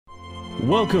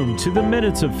Welcome to the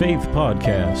Minutes of Faith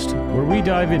podcast, where we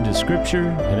dive into Scripture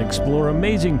and explore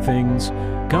amazing things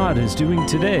God is doing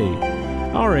today.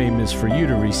 Our aim is for you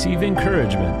to receive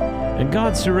encouragement and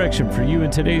God's direction for you in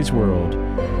today's world.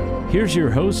 Here's your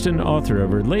host and author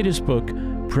of her latest book,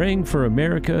 Praying for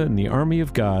America and the Army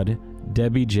of God,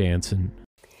 Debbie Jansen.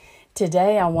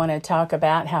 Today I want to talk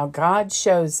about how God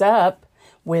shows up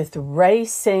with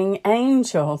racing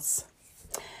angels.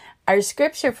 Our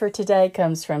scripture for today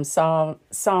comes from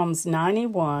Psalms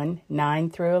 91, 9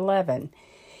 through 11.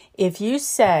 If you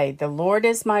say, "The Lord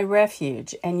is my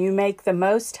refuge," and you make the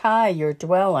Most High your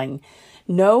dwelling,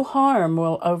 no harm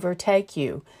will overtake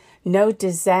you. No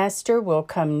disaster will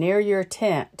come near your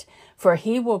tent, for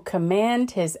he will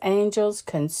command his angels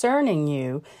concerning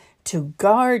you to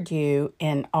guard you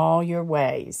in all your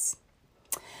ways.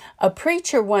 A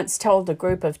preacher once told a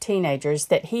group of teenagers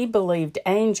that he believed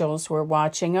angels were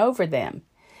watching over them.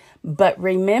 But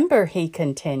remember, he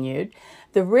continued,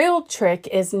 the real trick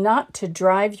is not to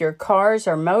drive your cars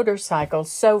or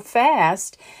motorcycles so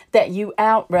fast that you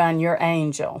outrun your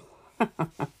angel.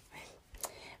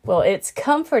 Well, it's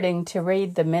comforting to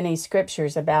read the many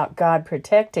scriptures about God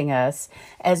protecting us,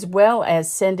 as well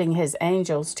as sending his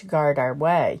angels to guard our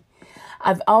way.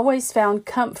 I've always found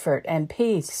comfort and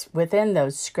peace within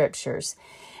those scriptures,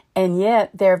 and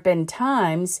yet there have been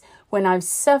times when I've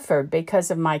suffered because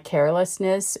of my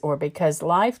carelessness or because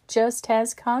life just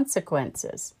has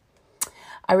consequences.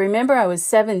 I remember I was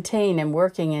 17 and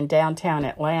working in downtown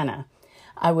Atlanta.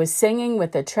 I was singing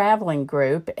with a traveling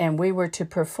group, and we were to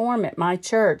perform at my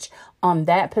church on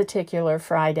that particular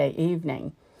Friday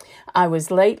evening. I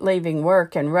was late leaving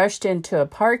work and rushed into a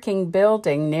parking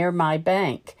building near my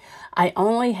bank. I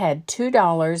only had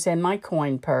 $2 in my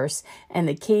coin purse and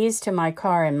the keys to my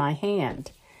car in my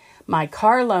hand. My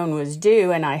car loan was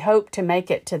due, and I hoped to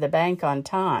make it to the bank on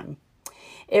time.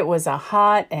 It was a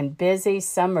hot and busy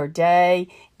summer day,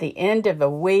 the end of a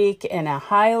week in a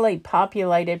highly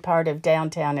populated part of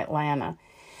downtown Atlanta.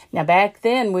 Now, back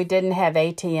then, we didn't have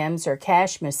ATMs or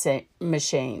cash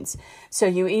machines, so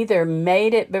you either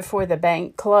made it before the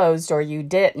bank closed or you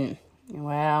didn't.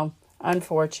 Well,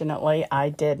 unfortunately, I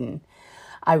didn't.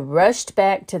 I rushed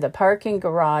back to the parking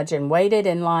garage and waited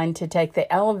in line to take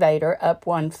the elevator up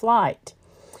one flight.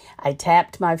 I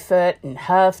tapped my foot and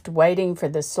huffed, waiting for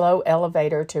the slow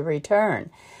elevator to return.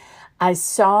 I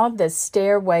saw the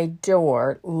stairway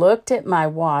door, looked at my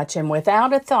watch, and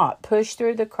without a thought pushed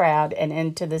through the crowd and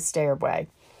into the stairway.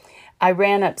 I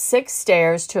ran up 6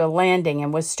 stairs to a landing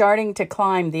and was starting to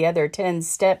climb the other 10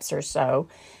 steps or so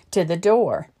to the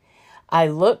door. I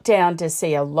looked down to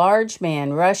see a large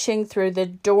man rushing through the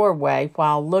doorway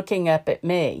while looking up at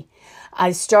me.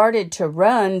 I started to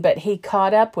run, but he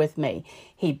caught up with me.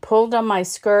 He pulled on my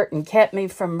skirt and kept me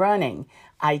from running.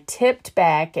 I tipped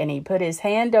back, and he put his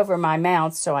hand over my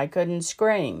mouth so I couldn't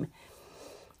scream.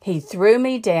 He threw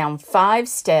me down 5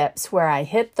 steps where I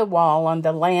hit the wall on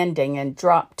the landing and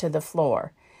dropped to the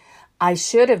floor. I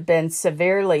should have been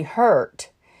severely hurt.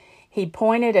 He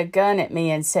pointed a gun at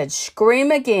me and said,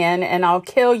 "Scream again and I'll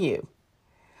kill you."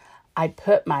 I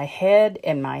put my head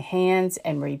in my hands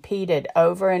and repeated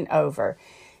over and over,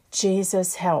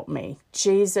 "Jesus, help me.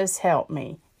 Jesus, help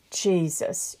me.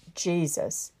 Jesus,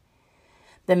 Jesus."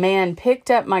 The man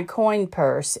picked up my coin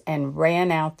purse and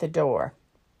ran out the door.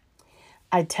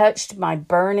 I touched my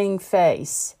burning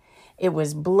face. It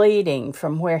was bleeding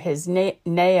from where his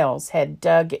nails had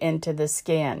dug into the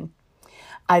skin.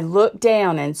 I looked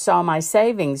down and saw my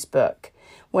savings book.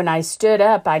 When I stood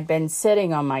up, I'd been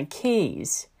sitting on my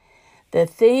keys. The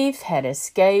thief had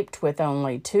escaped with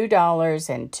only $2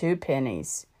 and 2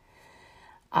 pennies.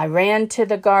 I ran to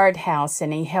the guardhouse,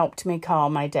 and he helped me call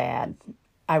my dad.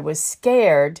 I was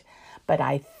scared, but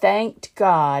I thanked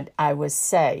God I was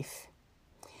safe.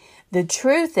 The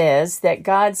truth is that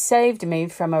God saved me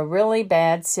from a really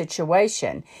bad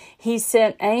situation. He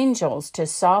sent angels to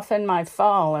soften my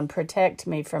fall and protect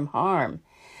me from harm.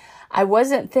 I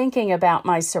wasn't thinking about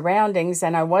my surroundings,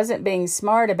 and I wasn't being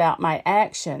smart about my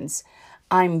actions.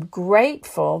 I'm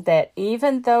grateful that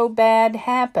even though bad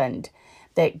happened,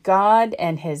 that God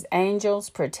and his angels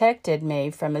protected me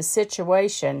from a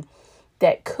situation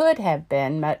that could have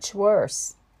been much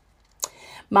worse.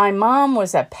 My mom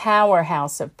was a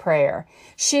powerhouse of prayer.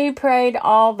 She prayed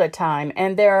all the time,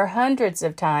 and there are hundreds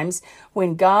of times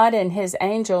when God and his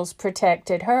angels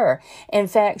protected her. In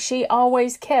fact, she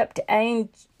always kept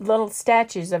little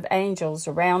statues of angels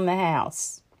around the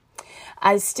house.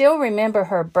 I still remember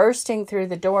her bursting through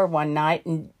the door one night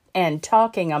and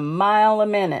talking a mile a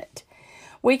minute.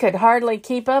 We could hardly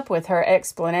keep up with her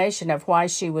explanation of why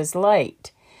she was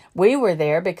late. We were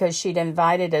there because she'd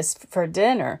invited us for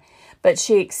dinner, but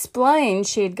she explained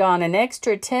she had gone an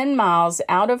extra 10 miles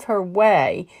out of her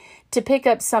way to pick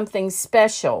up something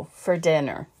special for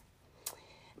dinner.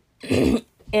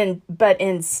 But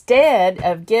instead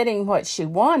of getting what she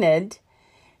wanted,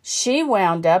 she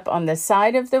wound up on the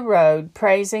side of the road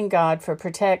praising God for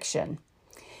protection.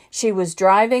 She was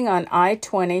driving on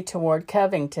I-20 toward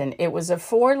Covington. It was a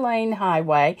 4-lane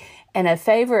highway and a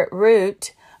favorite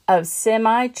route of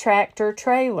semi-tractor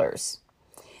trailers.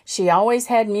 She always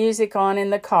had music on in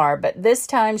the car, but this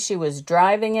time she was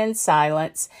driving in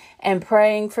silence and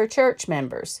praying for church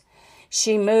members.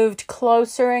 She moved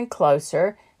closer and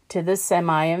closer to the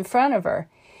semi in front of her.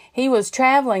 He was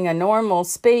traveling a normal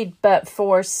speed, but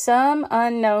for some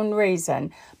unknown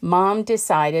reason, Mom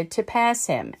decided to pass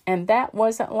him, and that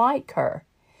wasn't like her.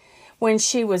 When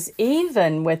she was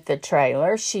even with the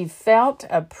trailer, she felt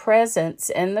a presence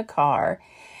in the car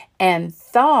and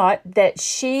thought that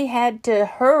she had to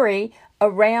hurry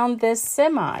around this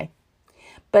semi.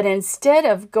 But instead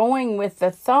of going with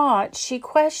the thought, she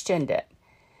questioned it.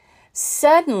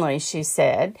 Suddenly, she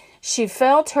said, she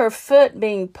felt her foot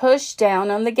being pushed down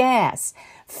on the gas.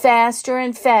 Faster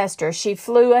and faster, she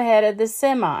flew ahead of the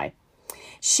semi.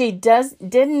 She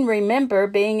didn't remember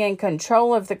being in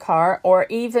control of the car or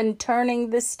even turning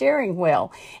the steering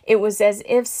wheel. It was as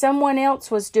if someone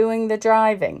else was doing the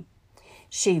driving.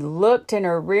 She looked in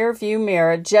her rearview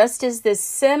mirror just as the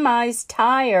semi's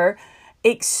tire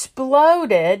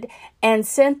exploded and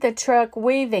sent the truck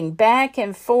weaving back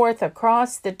and forth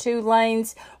across the 2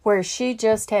 lanes where she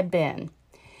just had been.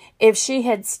 If she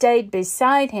had stayed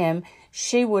beside him,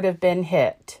 she would have been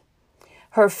hit.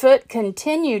 Her foot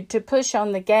continued to push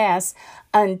on the gas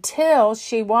until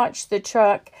she watched the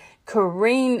truck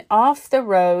careen off the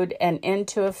road and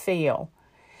into a field.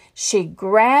 She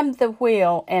grabbed the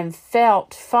wheel and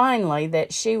felt finally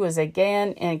that she was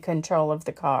again in control of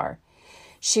the car.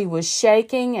 She was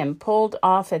shaking and pulled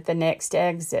off at the next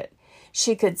exit.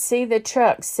 She could see the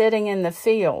truck sitting in the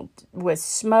field with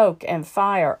smoke and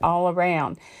fire all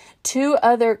around. 2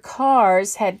 other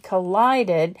cars had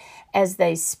collided as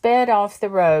they sped off the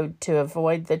road to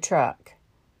avoid the truck.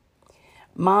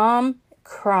 Mom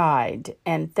cried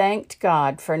and thanked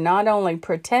God for not only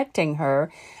protecting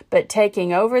her, but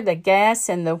taking over the gas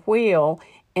and the wheel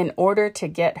in order to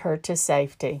get her to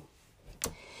safety.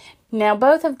 Now,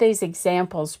 both of these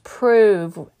examples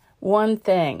prove one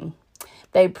thing.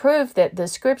 They prove that the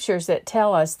scriptures that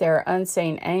tell us there are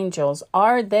unseen angels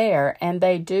are there and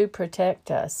they do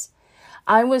protect us.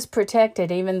 I was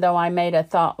protected even though I made a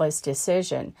thoughtless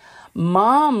decision.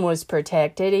 Mom was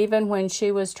protected even when she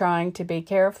was trying to be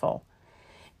careful.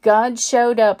 God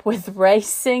showed up with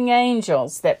racing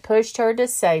angels that pushed her to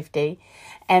safety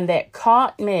and that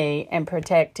caught me and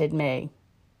protected me.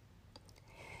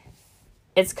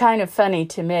 It's kind of funny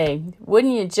to me.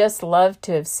 Wouldn't you just love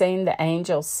to have seen the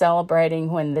angels celebrating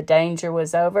when the danger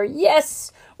was over?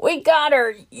 Yes, we got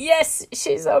her. Yes,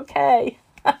 she's okay.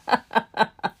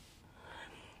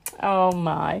 Oh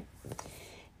my.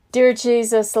 Dear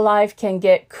Jesus, life can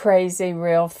get crazy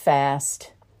real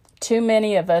fast. Too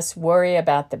many of us worry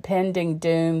about the pending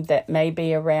doom that may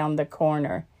be around the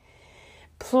corner.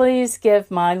 Please give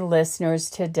my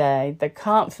listeners today the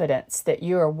confidence that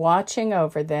you are watching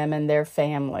over them and their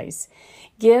families.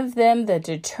 Give them the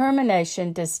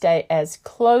determination to stay as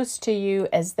close to you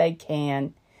as they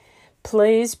can.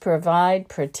 Please provide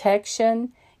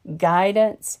protection,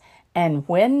 guidance, and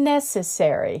when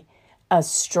necessary, a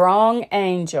strong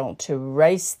angel to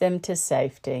race them to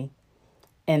safety.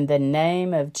 In the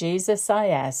name of Jesus, I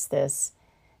ask this.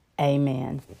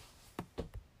 Amen.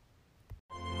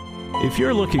 If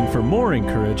you're looking for more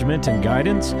encouragement and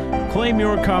guidance, claim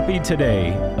your copy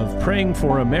today of Praying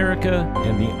for America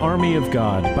and the Army of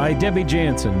God by Debbie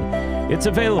Jansen. It's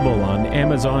available on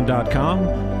Amazon.com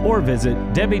or visit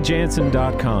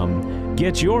DebbieJansen.com.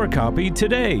 Get your copy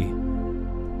today.